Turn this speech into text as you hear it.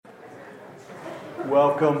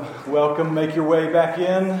Welcome. Make your way back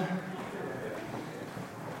in. I'm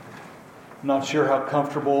not sure how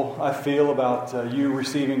comfortable I feel about you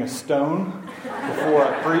receiving a stone before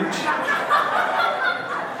I preach.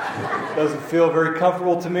 Doesn't feel very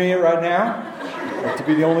comfortable to me right now. To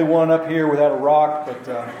be the only one up here without a rock, but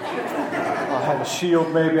I'll have a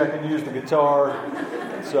shield maybe. I can use the guitar.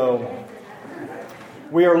 So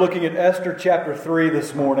we are looking at Esther chapter 3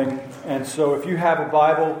 this morning. And so if you have a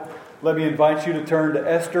Bible, let me invite you to turn to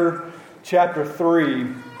Esther chapter 3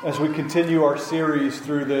 as we continue our series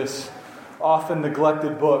through this often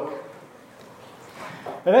neglected book.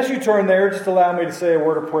 And as you turn there, just allow me to say a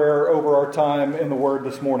word of prayer over our time in the Word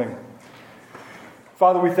this morning.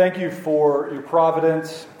 Father, we thank you for your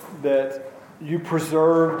providence, that you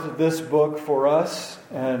preserved this book for us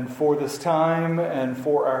and for this time and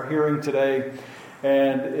for our hearing today.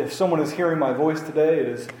 And if someone is hearing my voice today,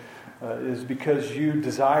 it is because you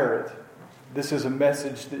desire it. This is a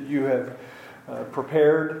message that you have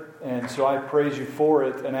prepared, and so I praise you for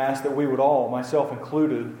it and ask that we would all, myself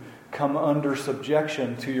included, come under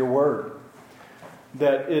subjection to your word.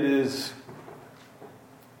 That it is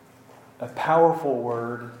a powerful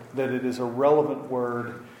word, that it is a relevant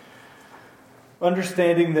word.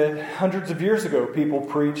 Understanding that hundreds of years ago people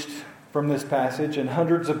preached from this passage, and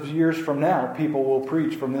hundreds of years from now people will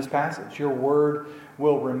preach from this passage. Your word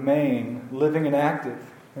will remain living and active,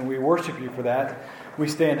 and we worship you for that. We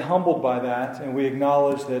stand humbled by that, and we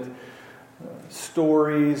acknowledge that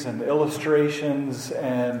stories and illustrations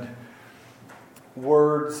and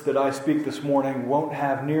words that I speak this morning won't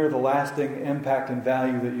have near the lasting impact and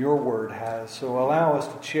value that your word has. So allow us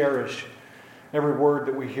to cherish every word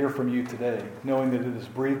that we hear from you today, knowing that it is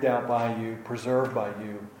breathed out by you, preserved by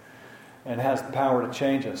you, and has the power to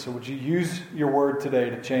change us. So would you use your word today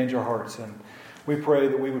to change our hearts? And we pray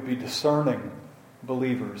that we would be discerning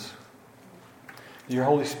believers. That your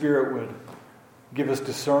Holy Spirit would give us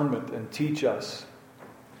discernment and teach us,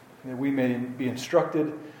 that we may be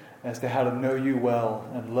instructed as to how to know you well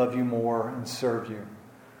and love you more and serve you.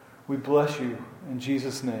 We bless you in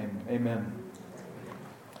Jesus' name. Amen.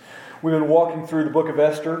 We've been walking through the book of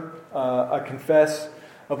Esther. I confess,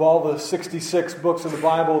 of all the 66 books of the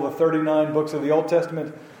Bible, the 39 books of the Old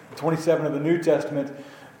Testament, the 27 of the New Testament,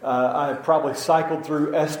 I've probably cycled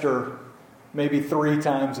through Esther maybe 3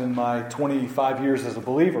 times in my 25 years as a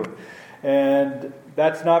believer. And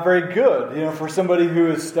that's not very good, for somebody who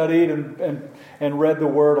has studied and read the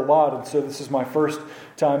Word a lot. And so this is my first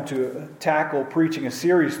time to tackle preaching a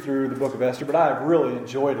series through the book of Esther, but I've really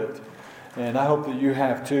enjoyed it. And I hope that you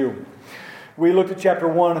have too. We looked at chapter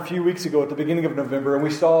 1 a few weeks ago at the beginning of November, and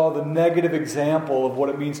we saw the negative example of what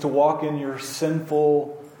it means to walk in your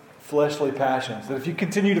sinful, fleshly passions. That if you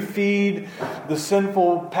continue to feed the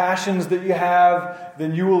sinful passions that you have,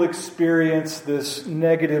 then you will experience this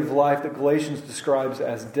negative life that Galatians describes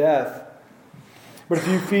as death. But if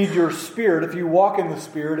you feed your spirit, if you walk in the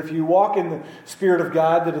Spirit, if you walk in the Spirit of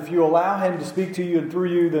God, that if you allow Him to speak to you and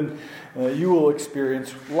through you, then you will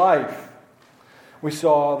experience life. We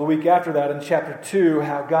saw the week after that in chapter 2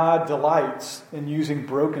 how God delights in using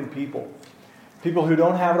broken people. People who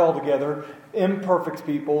don't have it all together, imperfect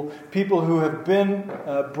people, people who have been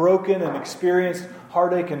broken and experienced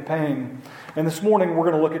heartache and pain. And this morning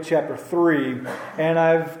we're going to look at chapter 3, and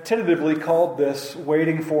I've tentatively called this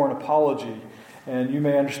Waiting for an Apology. And you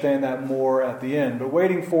may understand that more at the end. But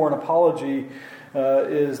waiting for an apology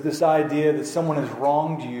is this idea that someone has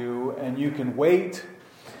wronged you, and you can wait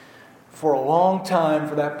for a long time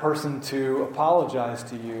for that person to apologize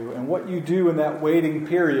to you. And what you do in that waiting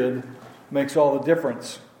period makes all the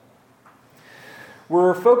difference.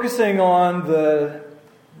 We're focusing on the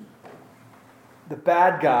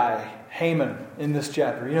bad guy, Haman, in this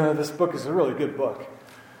chapter. This book is a really good book.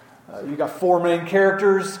 You've got 4 main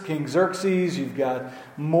characters: King Xerxes, you've got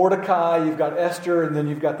Mordecai, you've got Esther, and then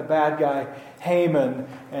you've got the bad guy, Haman.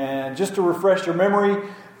 And just to refresh your memory,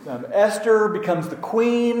 Esther becomes the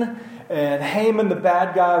queen, and Haman, the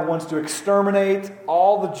bad guy, wants to exterminate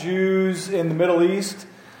all the Jews in the Middle East.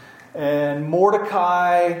 And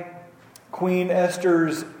Mordecai, Queen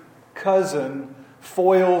Esther's cousin,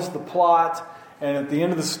 foils the plot. And at the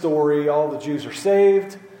end of the story, all the Jews are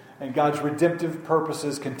saved, and God's redemptive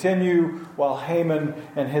purposes continue while Haman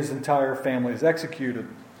and his entire family is executed.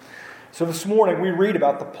 So this morning we read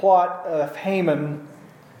about the plot of Haman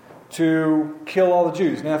to kill all the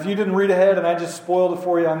Jews. Now, if you didn't read ahead and I just spoiled it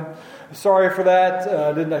for you, I'm sorry for that.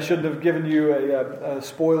 I shouldn't have given you a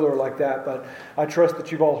spoiler like that, but I trust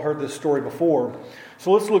that you've all heard this story before.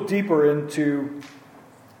 So let's look deeper into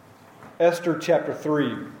Esther chapter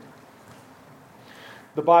 3.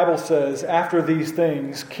 The Bible says, after these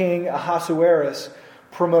things, King Ahasuerus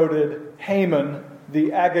promoted Haman the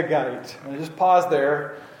Agagite. And I just pause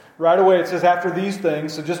there. Right away it says, after these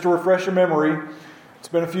things. So just to refresh your memory, it's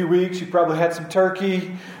been a few weeks. You've probably had some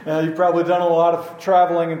turkey. You've probably done a lot of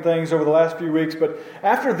traveling and things over the last few weeks. But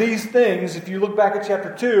after these things, if you look back at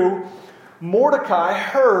chapter 2, Mordecai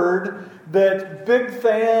heard that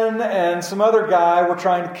Bigthan and some other guy were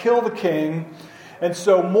trying to kill the king. And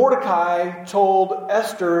so Mordecai told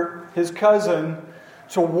Esther, his cousin,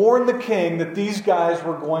 to warn the king that these guys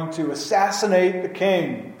were going to assassinate the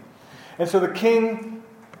king. And so the king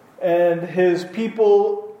and his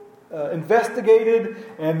people investigated,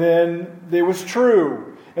 and then it was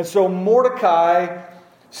true. And so Mordecai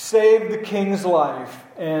saved the king's life.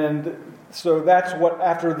 And so that's what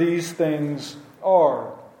after these things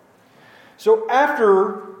are. So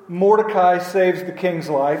after Mordecai saves the king's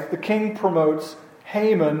life, the king promotes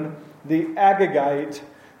Haman the Agagite,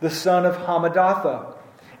 the son of Hammedatha,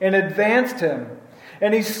 and advanced him.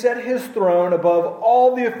 And he set his throne above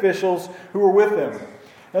all the officials who were with him.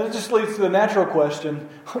 And it just leads to the natural question,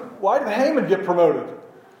 why did Haman get promoted?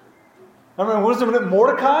 I mean, wasn't it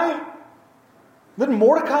Mordecai? Didn't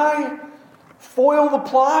Mordecai foil the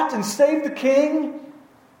plot and save the king?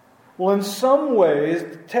 Well, in some ways,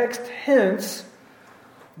 the text hints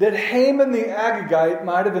that Haman the Agagite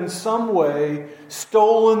might have in some way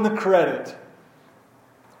stolen the credit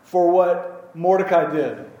for what Mordecai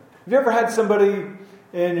did. Have you ever had somebody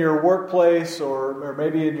in your workplace or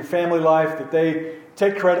maybe in your family life that they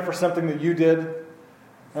take credit for something that you did?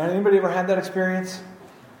 Anybody ever had that experience?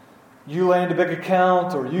 You land a big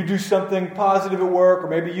account, or you do something positive at work, or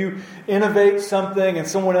maybe you innovate something and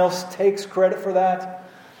someone else takes credit for that.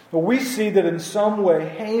 Well, we see that in some way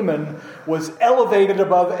Haman was elevated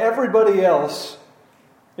above everybody else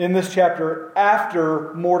in this chapter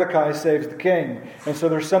after Mordecai saves the king. And so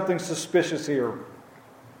there's something suspicious here.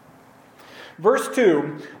 Verse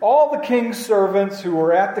 2, all the king's servants who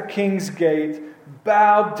were at the king's gate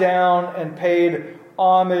bowed down and paid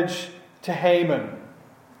homage to Haman,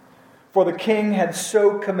 for the king had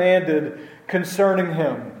so commanded concerning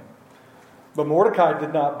him. But Mordecai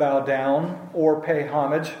did not bow down or pay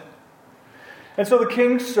homage. And so the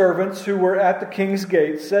king's servants who were at the king's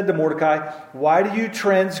gate said to Mordecai, "Why do you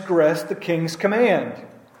transgress the king's command?"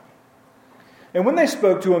 And when they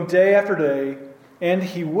spoke to him day after day, and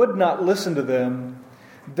he would not listen to them,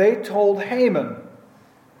 they told Haman,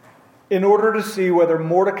 in order to see whether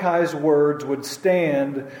Mordecai's words would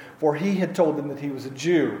stand, for he had told them that he was a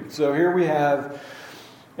Jew. So here we have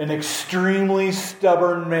an extremely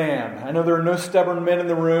stubborn man. I know there are no stubborn men in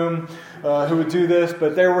the room who would do this,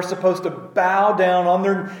 but they were supposed to bow down on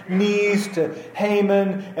their knees to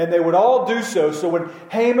Haman, and they would all do so. So when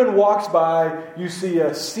Haman walks by, you see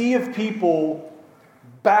a sea of people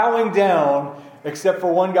bowing down, except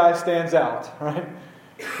for one guy stands out, right?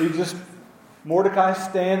 Mordecai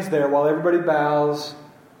stands there while everybody bows,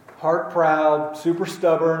 heart proud, super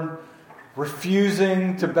stubborn,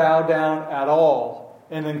 refusing to bow down at all,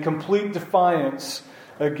 and in complete defiance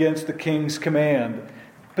against the king's command.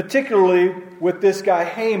 Particularly with this guy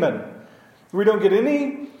Haman. We don't get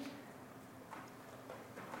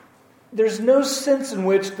there's no sense in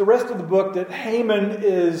which the rest of the book that Haman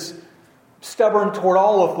is stubborn toward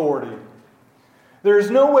all authority. There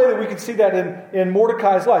is no way that we can see that in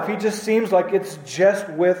Mordecai's life. He just seems like it's just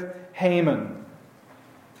with Haman.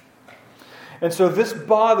 And so this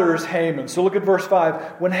bothers Haman. So look at verse 5.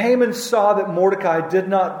 When Haman saw that Mordecai did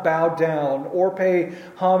not bow down or pay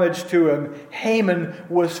homage to him, Haman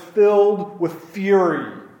was filled with fury.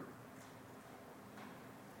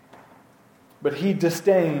 But he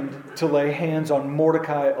disdained to lay hands on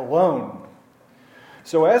Mordecai alone.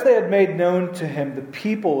 So as they had made known to him the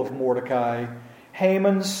people of Mordecai,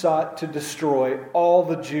 Haman sought to destroy all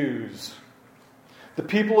the Jews, the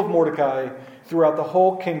people of Mordecai, throughout the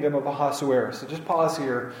whole kingdom of Ahasuerus. So just pause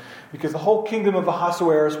here, because the whole kingdom of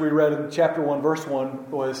Ahasuerus, we read in chapter 1, verse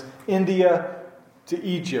 1, was India to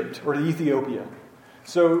Egypt, or to Ethiopia.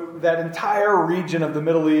 So that entire region of the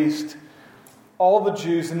Middle East, all the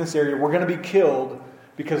Jews in this area were going to be killed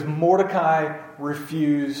because Mordecai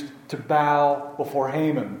refused to bow before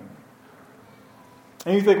Haman.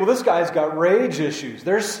 And you think, well, this guy's got rage issues.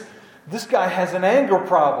 This guy has an anger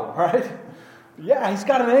problem, right? Yeah, he's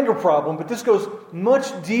got an anger problem, but this goes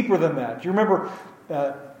much deeper than that. You remember,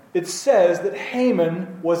 it says that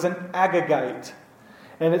Haman was an Agagite.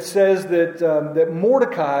 And it says that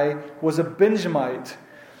Mordecai was a Benjamite.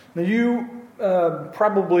 Now you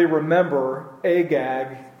probably remember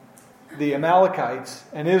Agag, the Amalekites,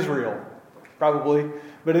 and Israel. Probably.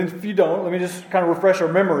 But if you don't, let me just kind of refresh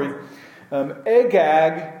our memory.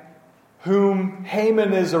 Agag, whom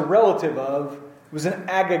Haman is a relative of, was an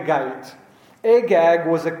Agagite. Agag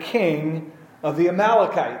was a king of the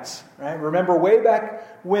Amalekites. Right? Remember way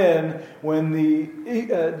back when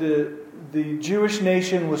the Jewish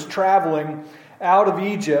nation was traveling out of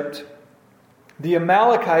Egypt, the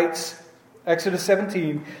Amalekites, Exodus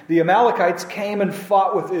 17, the Amalekites came and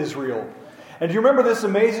fought with Israel. And do you remember this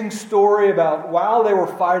amazing story about while they were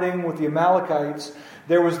fighting with the Amalekites,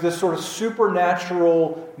 there was this sort of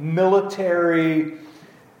supernatural military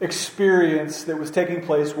experience that was taking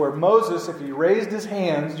place where Moses, if he raised his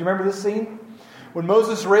hands, do you remember this scene? When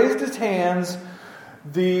Moses raised his hands,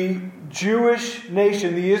 the Jewish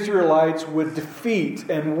nation, the Israelites, would defeat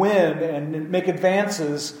and win and make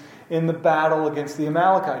advances in the battle against the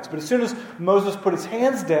Amalekites. But as soon as Moses put his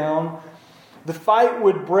hands down, the fight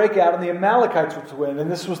would break out and the Amalekites would win.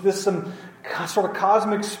 And this was some sort of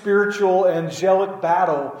cosmic, spiritual, angelic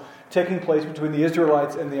battle taking place between the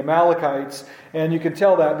Israelites and the Amalekites. And you can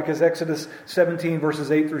tell that because Exodus 17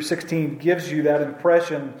 verses 8 through 16 gives you that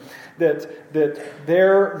impression that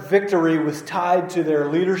their victory was tied to their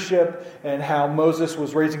leadership and how Moses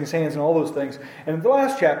was raising his hands and all those things. And in the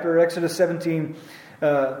last chapter, Exodus 17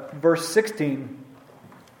 verse 16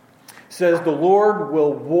 says, "The Lord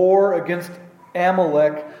will war against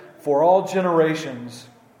Amalek for all generations,"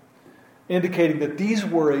 indicating that these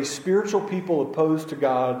were a spiritual people opposed to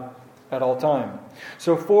God at all time.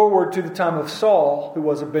 So forward to the time of Saul, who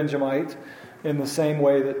was a Benjamite, in the same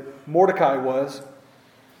way that Mordecai was.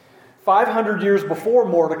 500 years before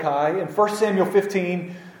Mordecai, in 1 Samuel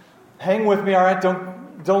 15, hang with me, all right?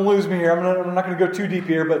 Don't lose me here. I'm not going to go too deep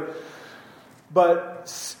here, but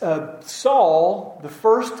Saul, the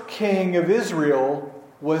first king of Israel,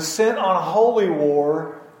 was sent on a holy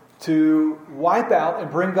war to wipe out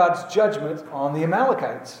and bring God's judgment on the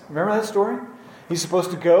Amalekites. Remember that story? He's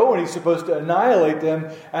supposed to go and he's supposed to annihilate them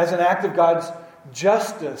as an act of God's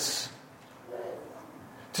justice,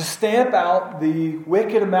 to stamp out the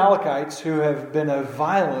wicked Amalekites who have been a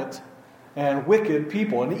violent and wicked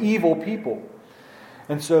people, an evil people.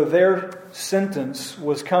 And so their sentence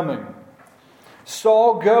was coming.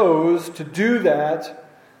 Saul goes to do that,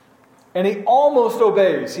 and he almost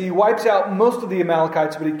obeys. He wipes out most of the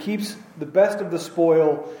Amalekites, but he keeps the best of the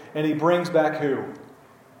spoil, and he brings back who?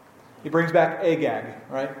 He brings back Agag,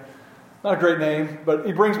 right? Not a great name, but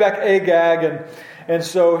he brings back Agag, and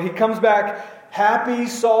so he comes back happy.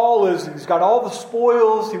 He's got all the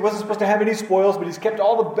spoils. He wasn't supposed to have any spoils, but he's kept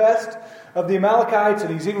all the best of the Amalekites,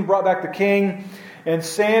 and he's even brought back the king. And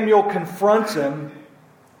Samuel confronts him.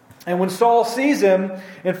 And when Saul sees him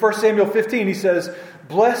in 1 Samuel 15, he says,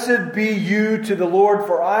 "Blessed be you to the Lord,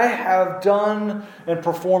 for I have done and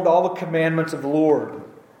performed all the commandments of the Lord."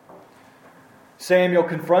 Samuel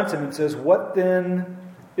confronts him and says, "What then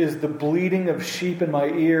is the bleating of sheep in my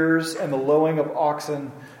ears and the lowing of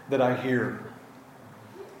oxen that I hear?"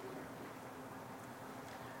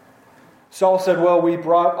 Saul said, "Well, we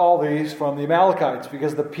brought all these from the Amalekites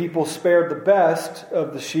because the people spared the best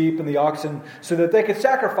of the sheep and the oxen so that they could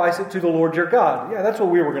sacrifice it to the Lord your God." Yeah, that's what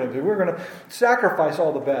we were going to do. We were going to sacrifice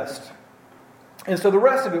all the best. And so the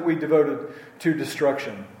rest of it we devoted to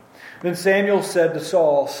destruction. Then Samuel said to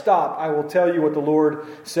Saul, "Stop, I will tell you what the Lord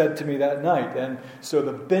said to me that night." And so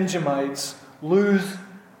the Benjamites lose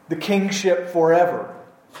the kingship forever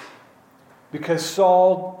because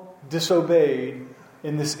Saul disobeyed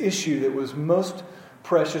in this issue that was most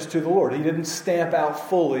precious to the Lord. He didn't stamp out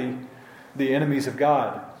fully the enemies of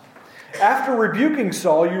God. After rebuking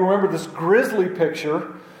Saul, you remember this grisly picture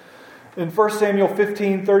in 1 Samuel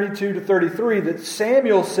 15, 32 to 33, that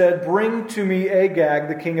Samuel said, "Bring to me Agag,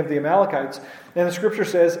 the king of the Amalekites." And the scripture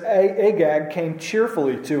says, Agag came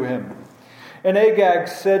cheerfully to him. And Agag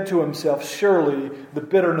said to himself, "Surely the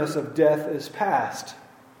bitterness of death is past."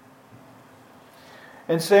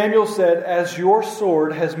 And Samuel said, "As your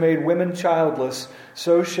sword has made women childless,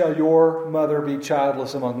 so shall your mother be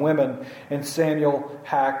childless among women." And Samuel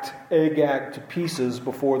hacked Agag to pieces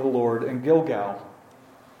before the Lord in Gilgal.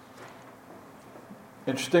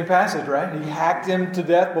 Interesting passage, right? He hacked him to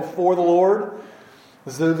death before the Lord,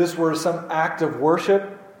 as though this were some act of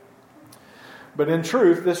worship. But in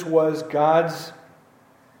truth, this was God's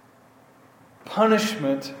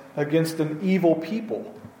punishment against an evil people.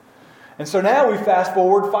 And so now we fast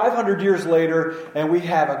forward 500 years later, and we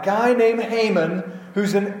have a guy named Haman,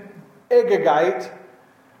 who's an Agagite,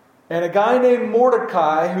 and a guy named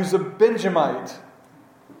Mordecai, who's a Benjamite.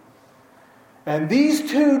 And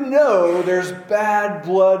these two know there's bad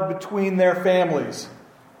blood between their families.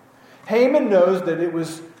 Haman knows that it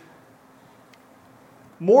was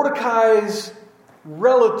Mordecai's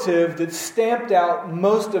relative that stamped out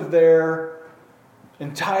most of their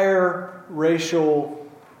entire racial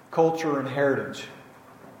culture and heritage.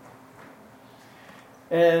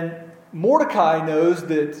 And Mordecai knows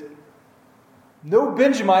that no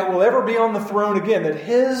Benjamite will ever be on the throne again, that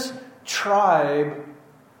his tribe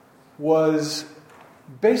was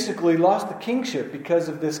basically lost the kingship because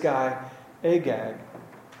of this guy, Agag.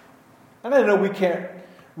 And I know we can't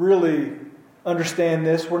really understand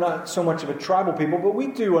this. We're not so much of a tribal people, but we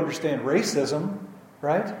do understand racism,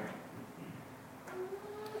 right?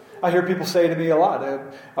 I hear people say to me a lot,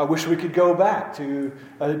 I wish we could go back to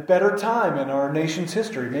a better time in our nation's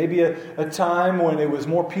history. Maybe a time when it was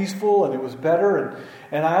more peaceful and it was better.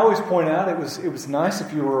 And I always point out it was nice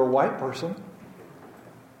if you were a white person.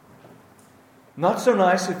 Not so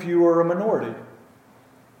nice if you were a minority.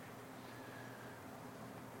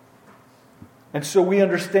 And so we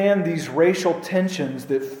understand these racial tensions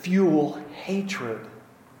that fuel hatred.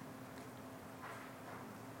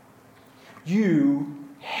 You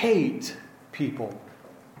hate people.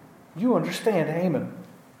 You understand Haman.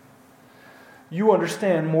 You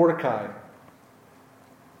understand Mordecai.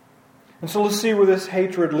 And so let's see where this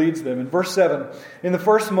hatred leads them. In verse 7, in the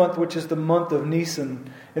first month, which is the month of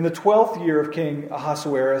Nisan, in the 12th year of King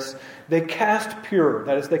Ahasuerus, they cast pur.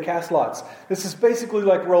 That is, they cast lots. This is basically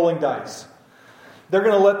like rolling dice. They're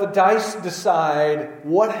going to let the dice decide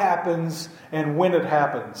what happens and when it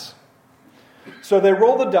happens. So they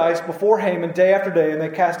roll the dice before Haman day after day, and they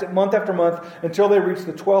cast it month after month until they reach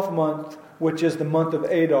the 12th month, which is the month of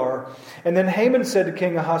Adar. And then Haman said to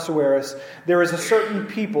King Ahasuerus, "There is a certain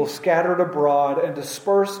people scattered abroad and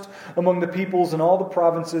dispersed among the peoples in all the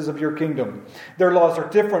provinces of your kingdom. Their laws are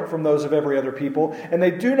different from those of every other people, and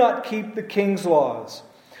they do not keep the king's laws,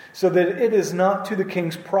 so that it is not to the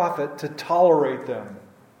king's profit to tolerate them.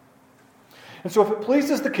 And so if it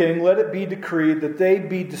pleases the king, let it be decreed that they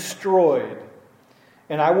be destroyed.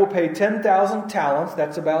 And I will pay 10,000 talents,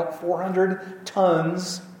 that's about 400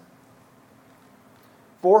 tons,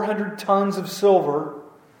 400 tons of silver,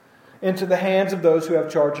 into the hands of those who have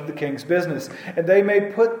charge of the king's business. And they may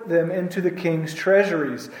put them into the king's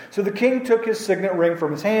treasuries." So the king took his signet ring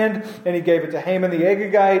from his hand, and he gave it to Haman the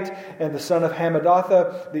Agagite, and the son of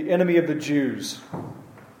Hammedatha, the enemy of the Jews.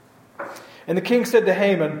 And the king said to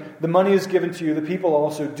Haman, "The money is given to you, the people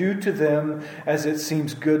also. Do to them as it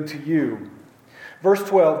seems good to you." Verse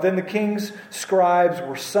 12, "Then the king's scribes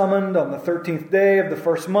were summoned on the 13th day of the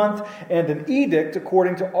first month, and an edict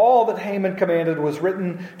according to all that Haman commanded was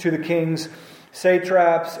written to the king's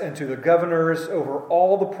satraps and to the governors over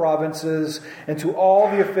all the provinces and to all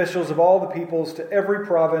the officials of all the peoples, to every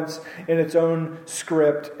province in its own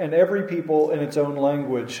script and every people in its own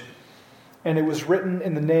language. And it was written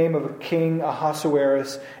in the name of King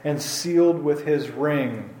Ahasuerus and sealed with his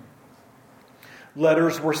ring.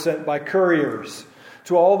 Letters were sent by couriers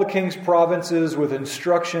to all the king's provinces with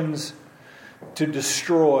instructions to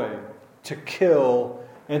destroy, to kill,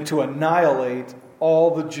 and to annihilate all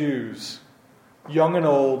the Jews, young and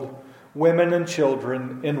old, women and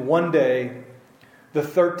children, in one day, the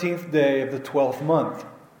 13th day of the 12th month,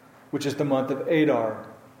 which is the month of Adar,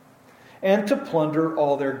 and to plunder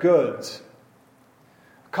all their goods."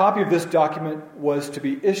 A copy of this document was to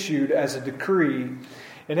be issued as a decree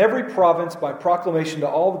in every province by proclamation to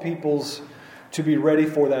all the peoples to be ready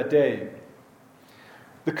for that day.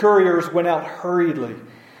 The couriers went out hurriedly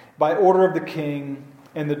by order of the king,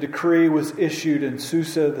 and the decree was issued in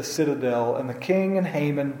Susa, the citadel, and the king and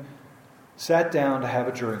Haman sat down to have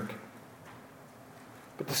a drink.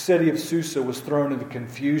 But the city of Susa was thrown into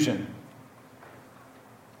confusion.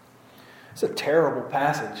 It's a terrible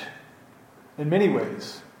passage in many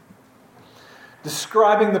ways,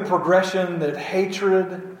 describing the progression that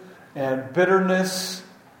hatred and bitterness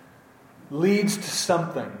leads to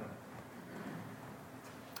something.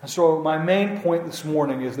 And so my main point this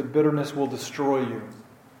morning is that bitterness will destroy you.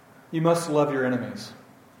 You must love your enemies.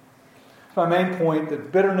 It's my main point,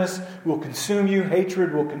 that bitterness will consume you,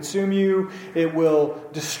 hatred will consume you, it will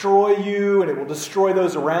destroy you, and it will destroy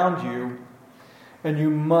those around you. And you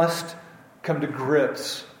must come to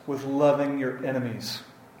grips with loving your enemies.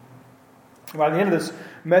 By the end of this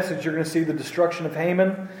message, you're going to see the destruction of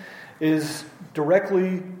Haman is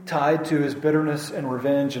directly tied to his bitterness and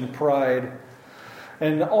revenge and pride.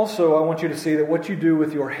 And also, I want you to see that what you do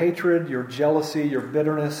with your hatred, your jealousy, your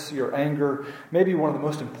bitterness, your anger, may be one of the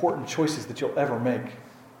most important choices that you'll ever make.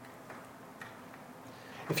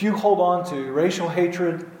 If you hold on to racial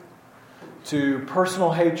hatred, to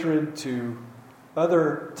personal hatred, to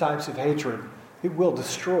other types of hatred, it will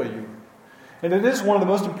destroy you. And it is one of the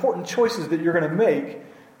most important choices that you're going to make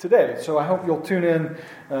today. So I hope you'll tune in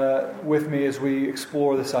with me as we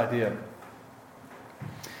explore this idea.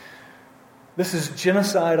 This is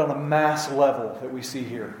genocide on a mass level that we see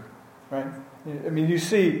here, right? I mean, you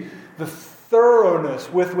see the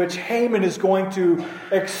thoroughness with which Haman is going to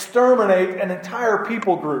exterminate an entire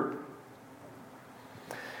people group.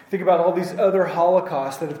 Think about all these other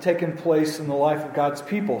holocausts that have taken place in the life of God's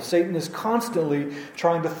people. Satan is constantly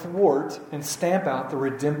trying to thwart and stamp out the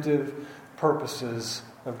redemptive purposes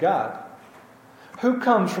of God. Who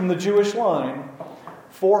comes from the Jewish line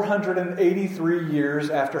 483 years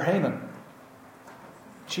after Haman?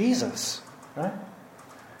 Jesus, right?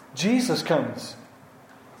 Jesus comes.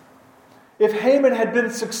 If Haman had been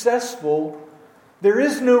successful, there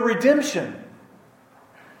is no redemption.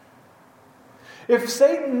 If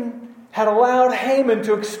Satan had allowed Haman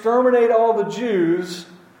to exterminate all the Jews,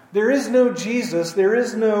 there is no Jesus, there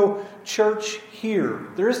is no church here.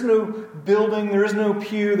 There is no building, there is no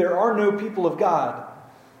pew, there are no people of God.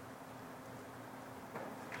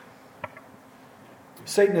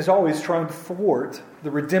 Satan is always trying to thwart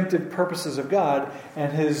the redemptive purposes of God,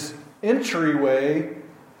 and his entryway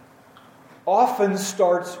often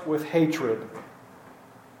starts with hatred.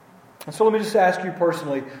 And so let me just ask you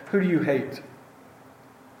personally, who do you hate?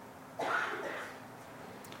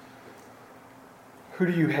 Who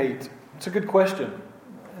do you hate? It's a good question.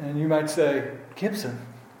 And you might say, Gibson,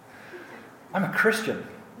 I'm a Christian.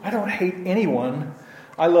 I don't hate anyone.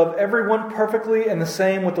 I love everyone perfectly and the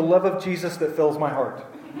same with the love of Jesus that fills my heart.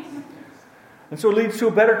 And so it leads to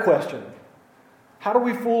a better question. How do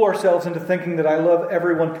we fool ourselves into thinking that I love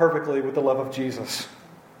everyone perfectly with the love of Jesus?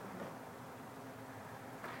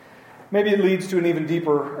 Maybe it leads to an even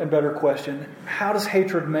deeper and better question. How does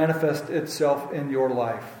hatred manifest itself in your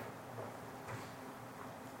life?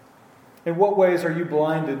 In what ways are you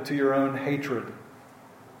blinded to your own hatred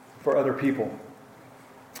for other people?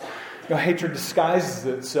 Hatred disguises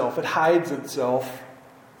itself. It hides itself.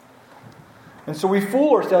 And so we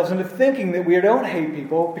fool ourselves into thinking that we don't hate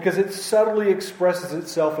people because it subtly expresses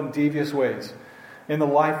itself in devious ways in the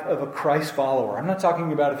life of a Christ follower. I'm not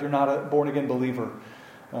talking about if you're not a born-again believer.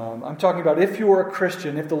 I'm talking about if you are a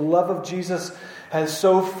Christian, if the love of Jesus has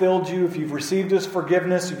so filled you, if you've received His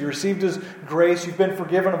forgiveness, if you've received His grace, you've been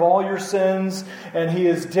forgiven of all your sins, and He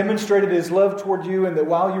has demonstrated His love toward you, and that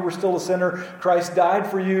while you were still a sinner, Christ died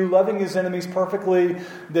for you, loving His enemies perfectly,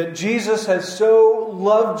 that Jesus has so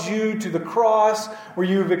loved you to the cross, where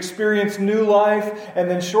you've experienced new life,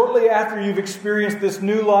 and then shortly after you've experienced this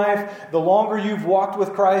new life, the longer you've walked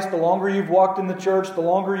with Christ, the longer you've walked in the church, the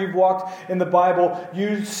longer you've walked in the Bible,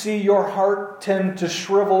 you see your heart tend to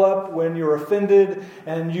shrivel up when you're offended,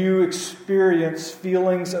 and you experience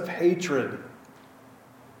feelings of hatred.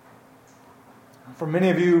 For many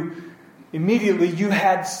of you, immediately you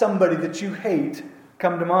had somebody that you hate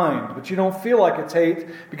come to mind, but you don't feel like it's hate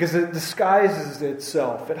because it disguises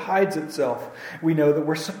itself, it hides itself. We know that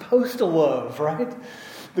we're supposed to love, right?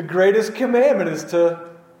 The greatest commandment is to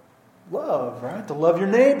love, right? To love your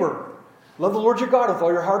neighbor. Love the Lord your God with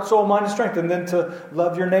all your heart, soul, mind, and strength, and then to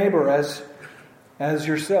love your neighbor as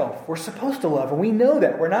yourself. We're supposed to love, and we know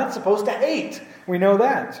that. We're not supposed to hate. We know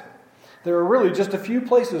that. There are really just a few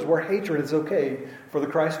places where hatred is okay for the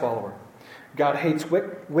Christ follower. God hates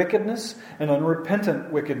wickedness and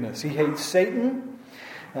unrepentant wickedness. He hates Satan.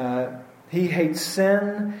 He hates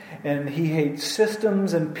sin, and He hates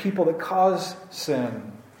systems and people that cause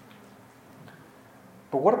sin.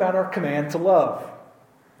 But what about our command to love?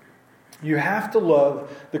 You have to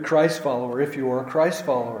love the Christ follower if you are a Christ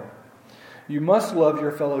follower. You must love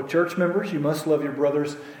your fellow church members. You must love your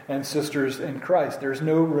brothers and sisters in Christ. There's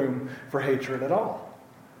no room for hatred at all.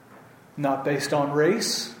 Not based on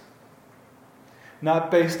race.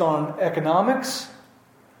 Not based on economics.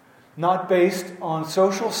 Not based on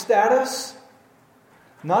social status.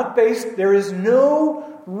 There is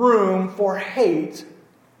no room for hate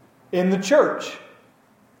in the church.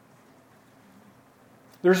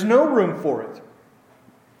 There's no room for it.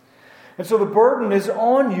 And so the burden is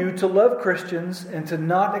on you to love Christians and to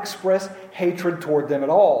not express hatred toward them at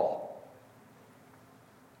all.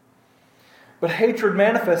 But hatred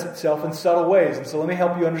manifests itself in subtle ways. And so let me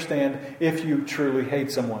help you understand if you truly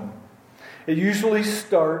hate someone. It usually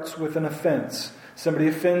starts with an offense. Somebody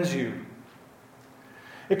offends you.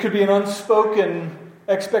 It could be an unspoken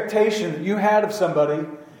expectation that you had of somebody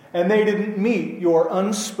and they didn't meet your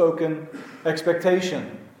unspoken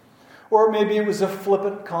expectation. Or maybe it was a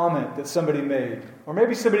flippant comment that somebody made. Or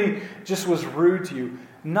maybe somebody just was rude to you.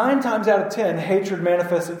 9 times out of 10, hatred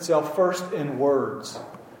manifests itself first in words.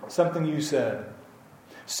 Something you said.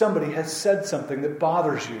 Somebody has said something that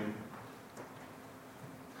bothers you.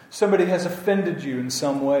 Somebody has offended you in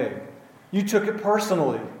some way. You took it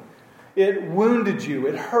personally. It wounded you.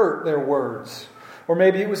 It hurt, their words. Or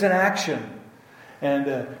maybe it was an action, and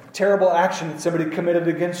a terrible action that somebody committed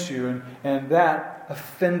against you, and that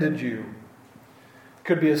offended you. It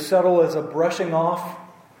could be as subtle as a brushing off,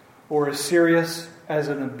 or as serious as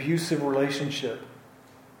an abusive relationship.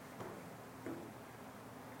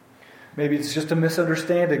 Maybe it's just a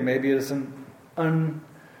misunderstanding. Maybe it's an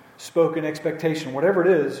unspoken expectation. Whatever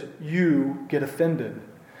it is, you get offended.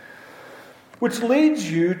 Which leads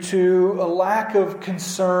you to a lack of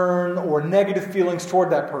concern or negative feelings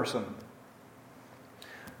toward that person.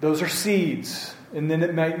 Those are seeds. And then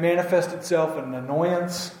it might manifest itself in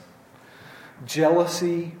annoyance,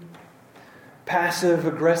 jealousy,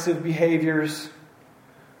 passive-aggressive behaviors,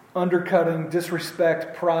 undercutting,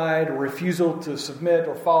 disrespect, pride, or refusal to submit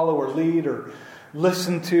or follow or lead or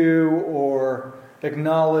listen to or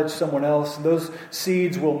acknowledge someone else. And those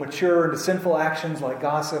seeds will mature into sinful actions like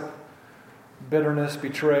gossip, bitterness,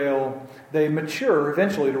 betrayal. They mature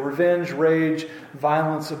eventually to revenge, rage,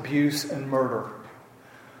 violence, abuse, and murder.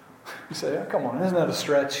 You say, oh, come on, isn't that a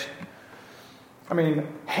stretch? I mean,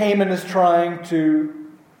 Haman is trying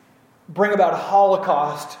to bring about a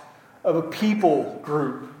holocaust of a people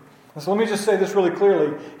group. So let me just say this really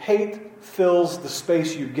clearly. Hate fills the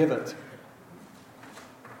space you give it.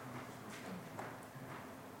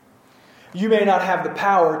 You may not have the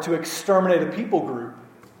power to exterminate a people group,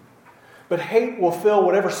 but hate will fill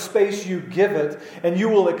whatever space you give it, and you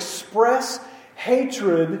will express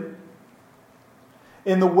hatred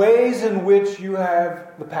in the ways in which you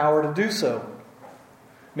have the power to do so.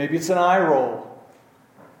 Maybe it's an eye roll.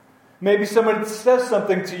 Maybe somebody says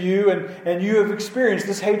something to you and you have experienced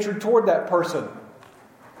this hatred toward that person.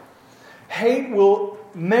 Hate will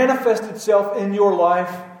manifest itself in your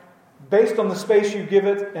life based on the space you give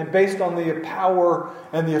it and based on the power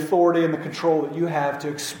and the authority and the control that you have to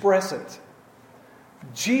express it.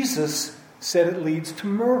 Jesus said it leads to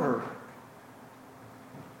murder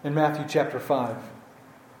in Matthew chapter 5.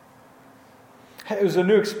 It was a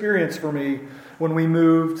new experience for me when we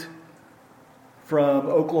moved from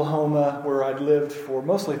Oklahoma, where I'd lived for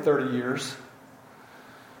mostly 30 years,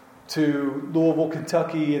 to Louisville,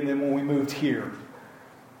 Kentucky, and then when we moved here.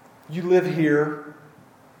 You live here.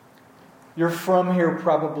 You're from here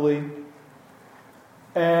probably.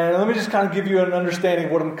 And let me just kind of give you an understanding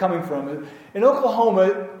of what I'm coming from. In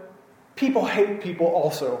Oklahoma, people hate people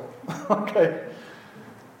also. Okay?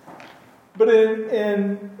 But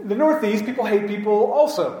in the Northeast, people hate people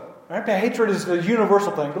also. Right? Hatred is a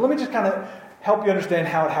universal thing. But let me just kind of help you understand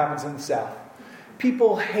how it happens in the South.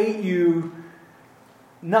 People hate you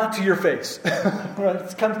not to your face. Right?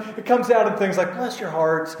 It comes out in things like, bless your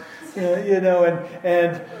hearts,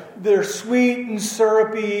 and they're sweet and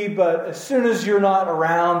syrupy, but as soon as you're not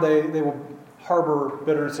around, they will harbor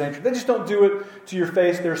bitterness and hatred. They just don't do it to your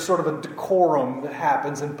face. There's sort of a decorum that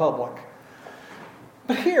happens in public.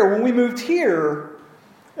 But here, when we moved here,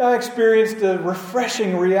 I experienced a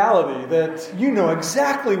refreshing reality that you know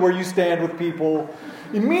exactly where you stand with people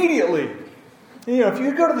immediately. If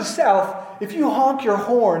you go to the South, if you honk your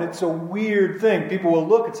horn, it's a weird thing. People will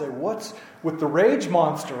look and say, what's with the rage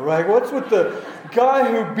monster? Right? What's with the guy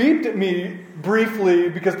who beeped at me briefly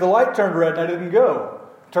because the light turned red and I didn't go?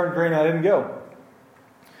 Turned green and I didn't go.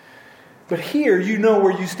 But here, you know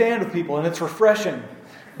where you stand with people, and it's refreshing.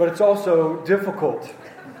 But it's also difficult.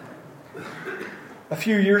 A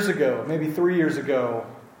few years ago, maybe 3 years ago,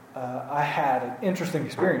 I had an interesting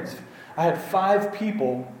experience. I had 5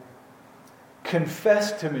 people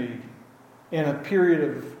confess to me in a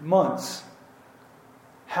period of months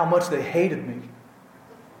how much they hated me.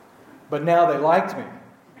 But now they liked me.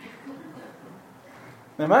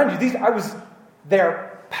 Now mind you, I was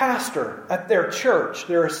their pastor at their church,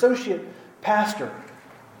 their associate pastor.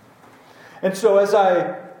 And so as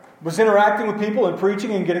I was interacting with people and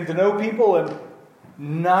preaching and getting to know people and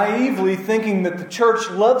naively thinking that the church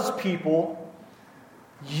loves people,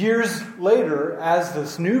 years later, as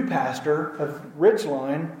this new pastor of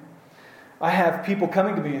Ridgeline, I have people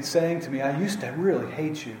coming to me and saying to me, I used to really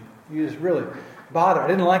hate you. You just really bothered. I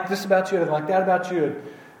didn't like this about you. I didn't like that about you.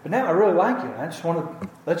 But now I really like you. I just want to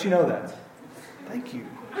let you know that. Thank you.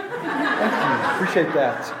 Thank you. Appreciate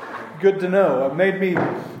that. Good to know. It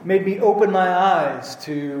made me open my eyes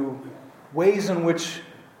to ways in which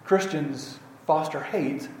Christians foster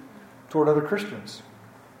hate toward other Christians.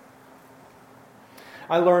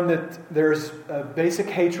 I learned that there's a basic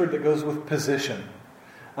hatred that goes with position.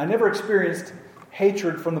 I never experienced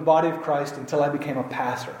hatred from the body of Christ until I became a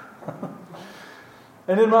pastor.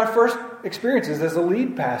 And in my first experiences as a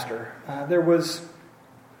lead pastor, there was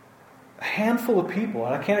a handful of people,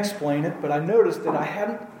 and I can't explain it, but I noticed that I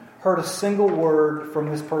hadn't heard a single word from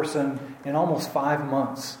this person in almost 5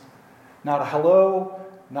 months. Not a hello,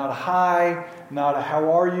 not a hi, not a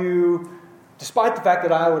how are you. Despite the fact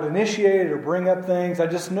that I would initiate or bring up things, I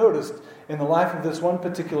just noticed in the life of this one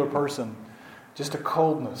particular person just a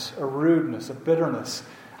coldness, a rudeness, a bitterness.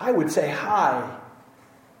 I would say hi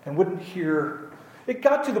and wouldn't hear. It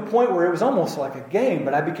got to the point where it was almost like a game,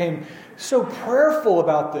 but I became so prayerful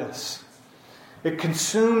about this. It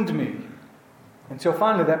consumed me until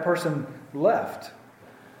finally that person left.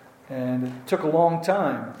 And it took a long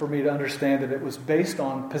time for me to understand that it was based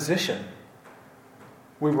on position.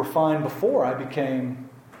 We were fine before I became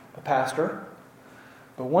a pastor,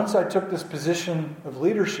 but once I took this position of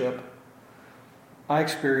leadership, I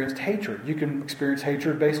experienced hatred. You can experience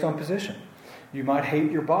hatred based on position. You might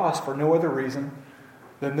hate your boss for no other reason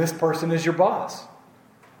than this person is your boss.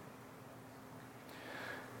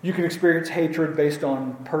 You can experience hatred based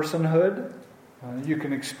on personhood. You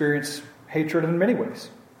can experience hatred in many ways.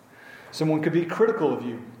 Someone could be critical of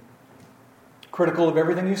you, critical of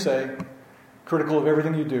everything you say, critical of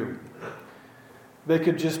everything you do. They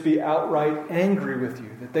could just be outright angry with you,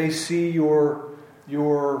 that they see your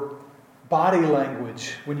body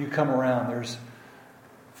language when you come around. There's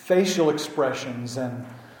facial expressions and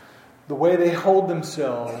the way they hold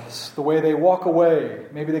themselves, the way they walk away.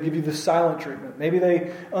 Maybe they give you the silent treatment. Maybe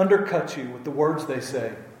they undercut you with the words they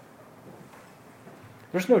say.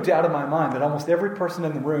 There's no doubt in my mind that almost every person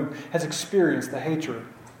in the room has experienced the hatred of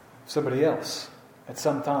somebody else at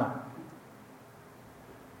some time.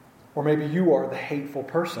 Or maybe you are the hateful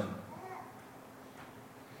person.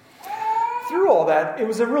 Through all that, it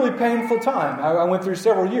was a really painful time. I went through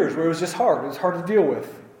several years where it was just hard. It was hard to deal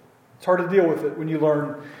with. It's hard to deal with it when you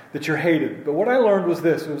learn that you're hated. But what I learned was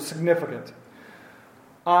this. It was significant.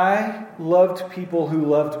 I loved people who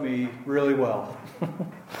loved me really well.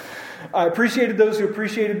 I appreciated those who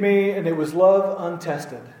appreciated me, and it was love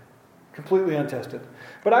untested. Completely untested.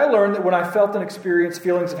 But I learned that when I felt and experienced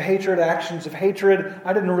feelings of hatred, actions of hatred,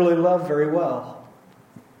 I didn't really love very well.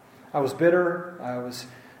 I was bitter.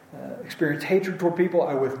 I experienced hatred toward people.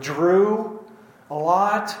 I withdrew a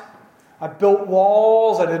lot. I built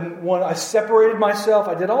walls. I separated myself.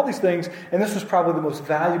 I did all these things. And this was probably the most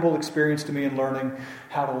valuable experience to me in learning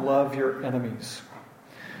how to love your enemies.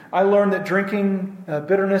 I learned that drinking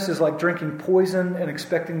bitterness is like drinking poison and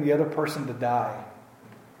expecting the other person to die.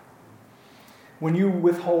 When you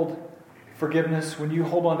withhold forgiveness, when you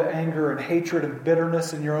hold on to anger and hatred and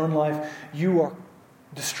bitterness in your own life, you are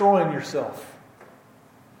destroying yourself.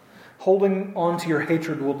 Holding on to your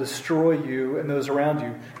hatred will destroy you and those around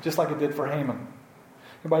you, just like it did for Haman.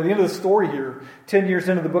 And by the end of the story here, 10 years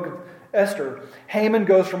into the book of Esther, Haman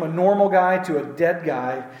goes from a normal guy to a dead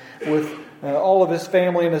guy with all of his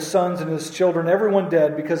family and his sons and his children, everyone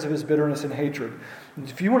dead because of his bitterness and hatred. And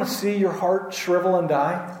if you want to see your heart shrivel and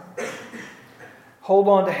die, hold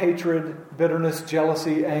on to hatred, bitterness,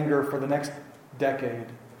 jealousy, anger for the next decade.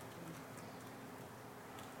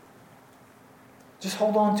 Just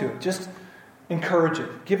hold on to it. Just encourage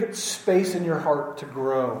it. Give it space in your heart to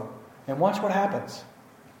grow. And watch what happens.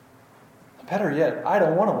 Better yet, I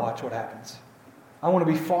don't want to watch what happens. I want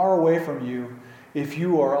to be far away from you if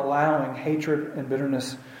you are allowing hatred and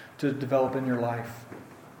bitterness to develop in your life.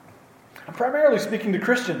 I'm primarily speaking to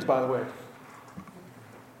Christians, by the way.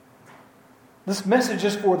 This message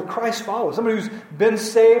is for the Christ follower. Somebody who's been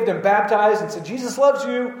saved and baptized and said, Jesus loves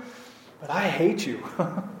you, but I hate you.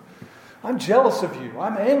 I'm jealous of you.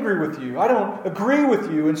 I'm angry with you. I don't agree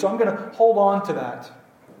with you, and so I'm going to hold on to that.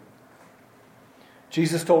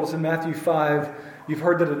 Jesus told us in Matthew 5, you've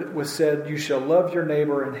heard that it was said, you shall love your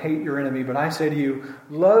neighbor and hate your enemy. But I say to you,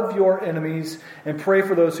 love your enemies and pray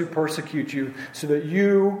for those who persecute you, so that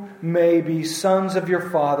you may be sons of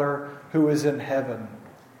your Father who is in heaven.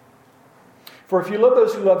 For if you love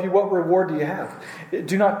those who love you, what reward do you have?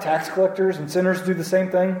 Do not tax collectors and sinners do the same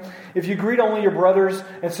thing? If you greet only your brothers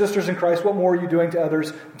and sisters in Christ, what more are you doing to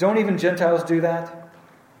others? Don't even Gentiles do that?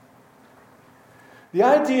 The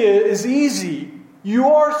idea is easy. You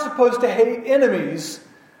are supposed to hate enemies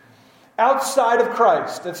outside of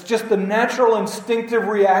Christ. It's just the natural instinctive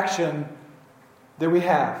reaction that we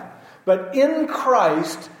have. But in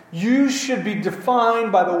Christ, you should be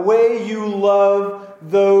defined by the way you love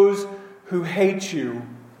those who hate you.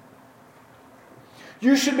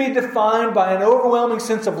 You should be defined by an overwhelming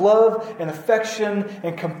sense of love and affection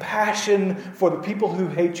and compassion for the people who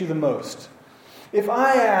hate you the most. If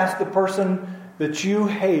I ask the person that you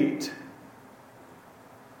hate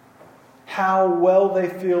how well they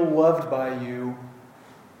feel loved by you,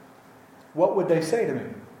 what would they say to me?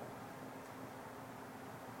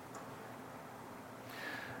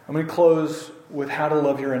 I'm going to close with how to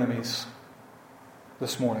love your enemies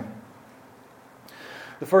this morning.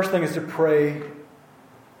 The first thing is to pray,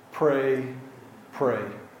 pray, pray.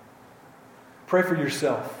 Pray for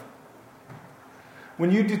yourself.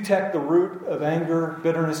 When you detect the root of anger,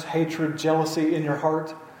 bitterness, hatred, jealousy in your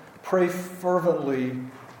heart, pray fervently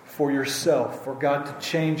for yourself, for God to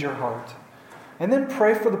change your heart. And then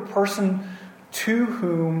pray for the person to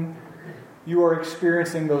whom you are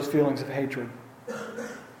experiencing those feelings of hatred.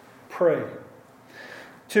 Pray.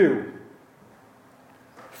 2,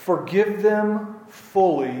 forgive them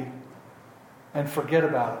fully and forget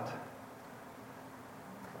about it.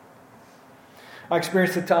 I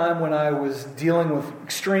experienced a time when I was dealing with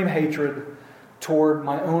extreme hatred toward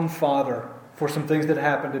my own father for some things that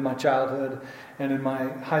happened in my childhood and in my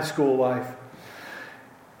high school life.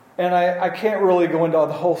 And I can't really go into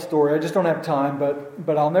the whole story. I just don't have time.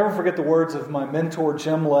 But I'll never forget the words of my mentor,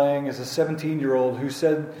 Jim Lang, as a 17-year-old, who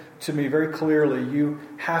said to me very clearly, you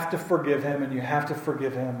have to forgive him, and you have to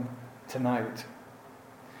forgive him tonight.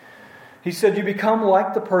 He said, you become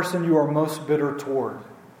like the person you are most bitter toward.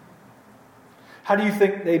 How do you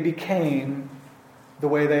think they became the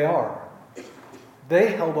way they are?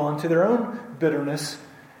 They held on to their own bitterness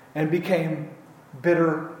and became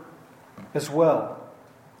bitter as well.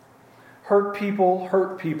 Hurt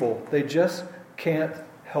people. They just can't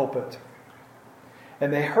help it.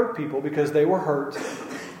 And they hurt people because they were hurt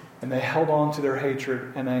and they held on to their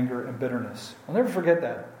hatred and anger and bitterness. I'll never forget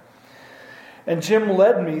that. And Jim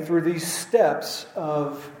led me through these steps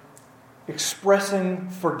of expressing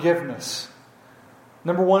forgiveness.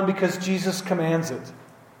 Number 1, because Jesus commands it.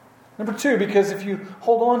 Number 2, because if you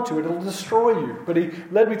hold on to it, it'll destroy you. But he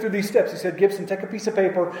led me through these steps. He said, Gibson, take a piece of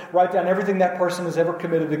paper, write down everything that person has ever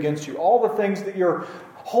committed against you. All the things that you're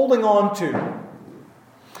holding on to.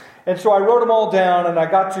 And so I wrote them all down, and I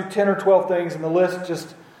got to 10 or 12 things, and the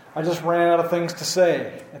list I just ran out of things to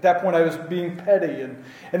say. At that point, I was being petty. And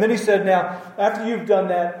then he said, now, after you've done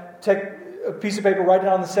that, take a piece of paper, write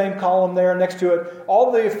down on the same column there next to it,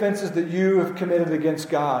 all the offenses that you have committed against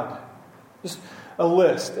God. Just a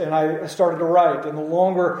list. And I started to write. And the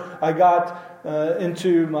longer I got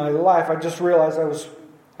into my life, I just realized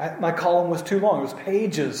my column was too long. It was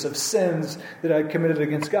pages of sins that I committed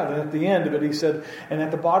against God. And at the end of it, he said, and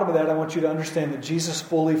at the bottom of that, I want you to understand that Jesus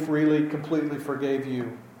fully, freely, completely forgave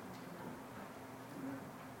you.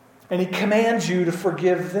 And he commands you to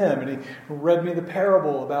forgive them. And he read me the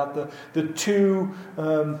parable about the two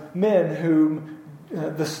men whom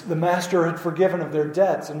the master had forgiven of their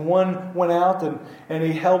debts. And one went out and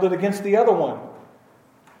he held it against the other one.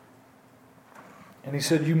 And he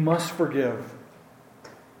said, you must forgive.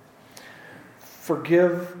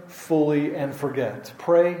 Forgive fully and forget.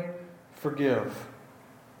 Pray, forgive.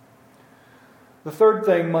 The third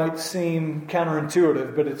thing might seem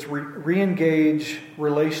counterintuitive, but it's re-engage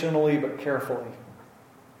relationally but carefully.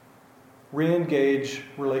 Re-engage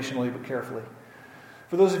relationally but carefully.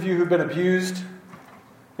 For those of you who've been abused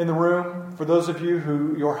in the room, for those of you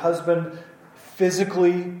who your husband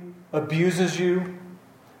physically abuses you,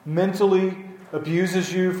 mentally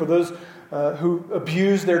abuses you, for those who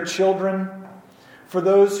abuse their children, for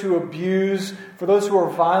those who abuse, for those who are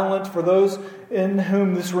violent, for those in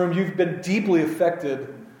whom this room you've been deeply affected,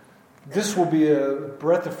 this will be a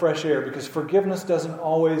breath of fresh air, because forgiveness doesn't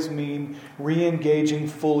always mean re-engaging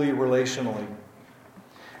fully relationally.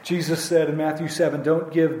 Jesus said in Matthew 7,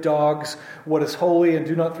 don't give dogs what is holy, and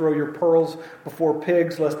do not throw your pearls before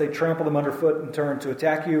pigs, lest they trample them underfoot and turn to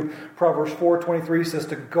attack you. Proverbs 4:23 says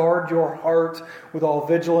to guard your heart with all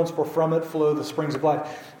vigilance, for from it flow the springs of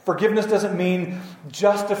life. Forgiveness doesn't mean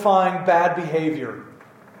justifying bad behavior.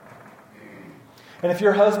 And if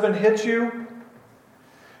your husband hits you,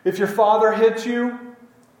 if your father hits you,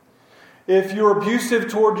 if you're abusive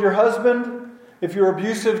toward your husband, if you're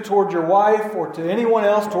abusive toward your wife or to anyone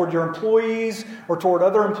else, toward your employees or toward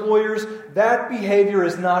other employers, that behavior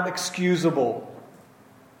is not excusable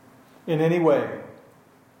in any way.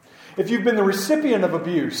 If you've been the recipient of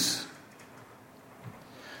abuse,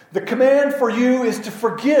 the command for you is to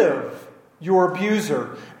forgive your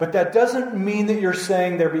abuser. But that doesn't mean that you're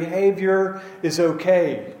saying their behavior is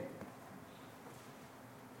okay.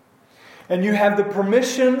 And you have the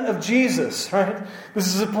permission of Jesus, right?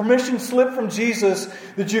 This is a permission slip from Jesus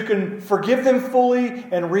that you can forgive them fully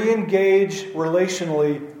and re-engage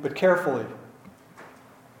relationally, but carefully.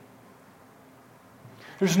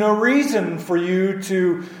 There's no reason for you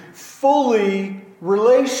to fully,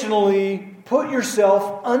 relationally put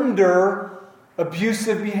yourself under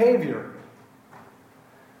abusive behavior.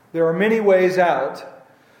 There are many ways out,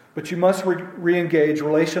 but you must re-engage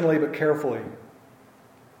relationally, but carefully.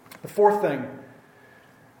 The fourth thing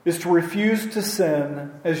is to refuse to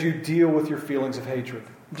sin as you deal with your feelings of hatred.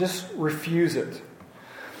 Just refuse it.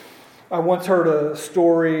 I once heard a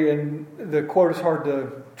story, and the quote is hard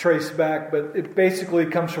to trace back, but it basically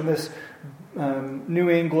comes from this New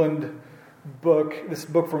England book, this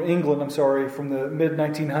book from England, from the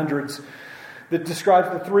mid-1900s, that describes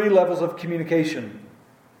the 3 levels of communication.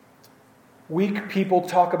 Weak people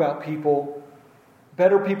talk about people,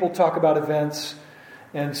 better people talk about events,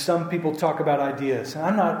 and some people talk about ideas. And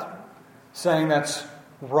I'm not saying that's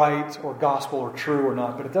right or gospel or true or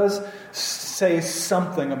not, but it does say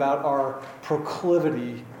something about our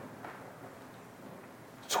proclivity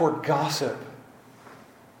toward gossip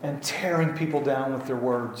and tearing people down with their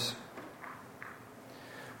words.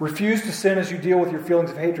 Refuse to sin as you deal with your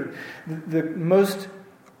feelings of hatred. The most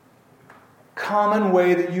common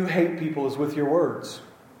way that you hate people is with your words.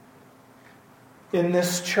 In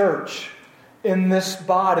this church, in this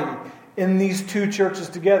body, in these 2 churches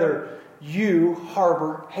together, you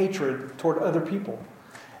harbor hatred toward other people.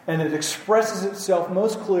 And it expresses itself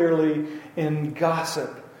most clearly in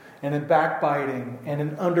gossip and in backbiting and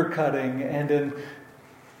in undercutting and in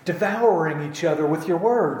devouring each other with your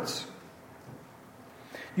words.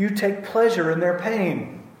 You take pleasure in their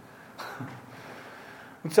pain.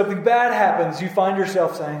 When something bad happens, you find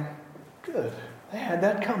yourself saying, good, they had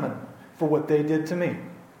that coming for what they did to me.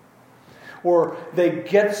 Or they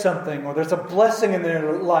get something, or there's a blessing in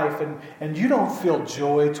their life, and you don't feel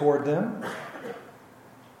joy toward them.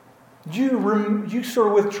 You sort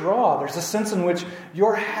of withdraw. There's a sense in which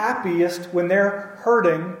you're happiest when they're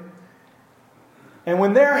hurting. And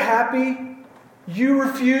when they're happy, you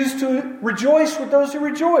refuse to rejoice with those who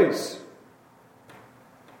rejoice.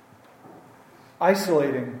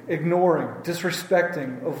 Isolating, ignoring,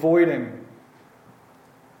 disrespecting, avoiding.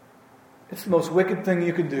 It's the most wicked thing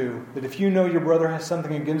you can do, that if you know your brother has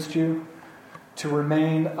something against you, to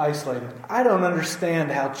remain isolated. I don't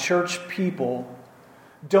understand how church people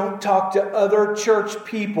don't talk to other church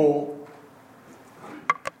people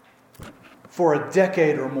for a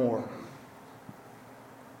decade or more.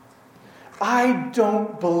 I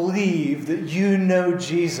don't believe that you know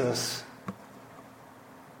Jesus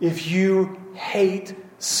if you hate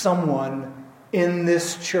someone in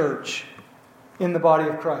this church, in the body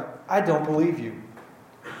of Christ. I don't believe you.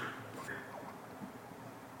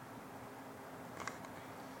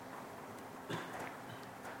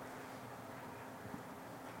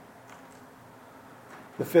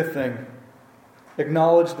 The 5th thing,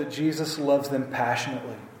 acknowledge that Jesus loves them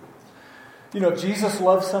passionately. You know, if Jesus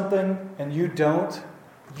loves something and you don't,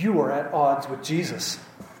 you are at odds with Jesus.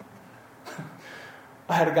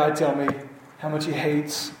 I had a guy tell me how much he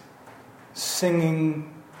hates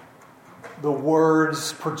singing the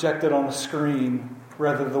words projected on the screen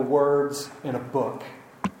rather than the words in a book.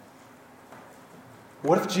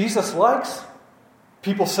 What if Jesus likes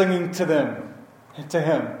people singing to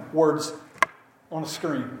him, words on a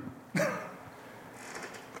screen?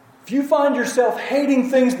 If you find yourself hating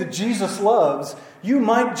things that Jesus loves, you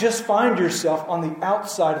might just find yourself on the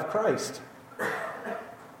outside of Christ.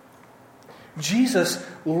 Jesus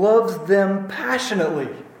loves them passionately.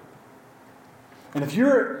 And if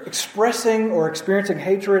you're expressing or experiencing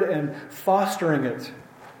hatred and fostering it,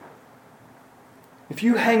 if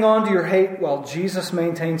you hang on to your hate while Jesus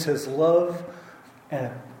maintains his love and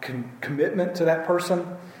a commitment to that person,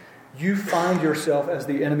 you find yourself as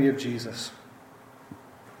the enemy of Jesus.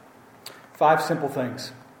 5 simple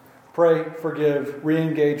things. Pray, forgive,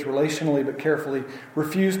 re-engage relationally but carefully.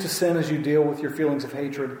 Refuse to sin as you deal with your feelings of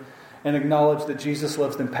hatred. And acknowledge that Jesus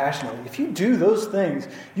loves them passionately. If you do those things,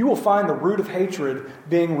 you will find the root of hatred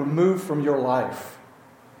being removed from your life.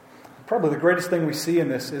 Probably the greatest thing we see in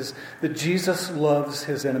this is that Jesus loves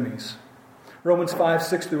his enemies. Romans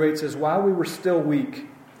 5:6-8 says, while we were still weak,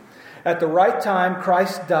 at the right time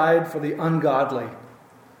Christ died for the ungodly.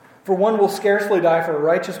 For one will scarcely die for a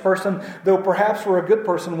righteous person, though perhaps for a good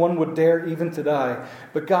person one would dare even to die.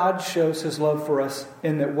 But God shows his love for us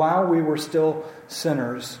in that while we were still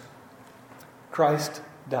sinners, Christ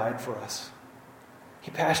died for us. He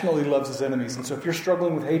passionately loves his enemies. And so if you're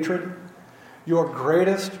struggling with hatred, your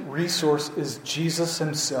greatest resource is Jesus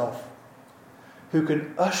himself, who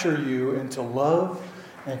can usher you into love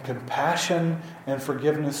and compassion and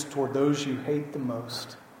forgiveness toward those you hate the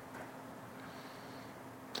most.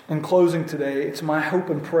 In closing today, it's my hope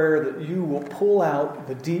and prayer that you will pull out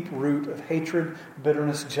the deep root of hatred,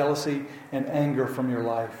 bitterness, jealousy, and anger from your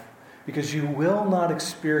life. Because you will not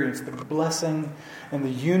experience the blessing and the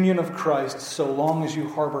union of Christ so long as you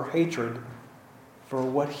harbor hatred for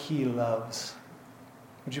what he loves.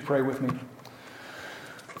 Would you pray with me?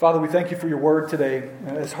 Father, we thank you for your word today.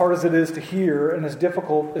 As hard as it is to hear and as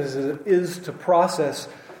difficult as it is to process,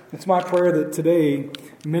 it's my prayer that today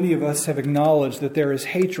many of us have acknowledged that there is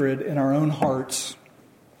hatred in our own hearts,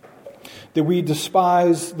 that we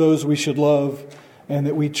despise those we should love, and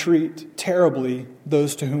that we treat terribly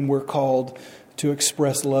those to whom we're called to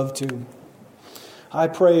express love to. I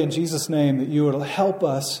pray in Jesus' name that you will help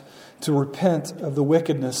us to repent of the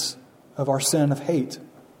wickedness of our sin of hate.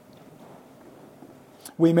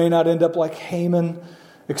 We may not end up like Haman,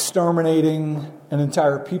 exterminating an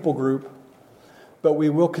entire people group, but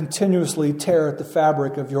we will continuously tear at the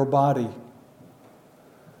fabric of your body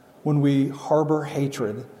when we harbor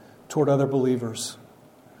hatred toward other believers.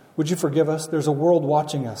 Would you forgive us? There's a world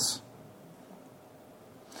watching us.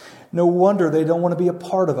 No wonder they don't want to be a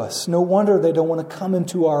part of us. No wonder they don't want to come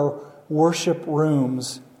into our worship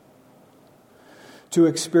rooms to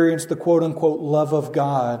experience the quote-unquote love of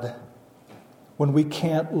God when we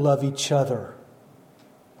can't love each other.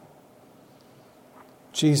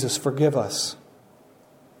 Jesus, forgive us.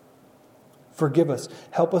 Forgive us.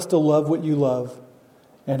 Help us to love what you love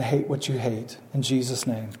and hate what you hate. In Jesus'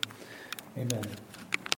 name, amen.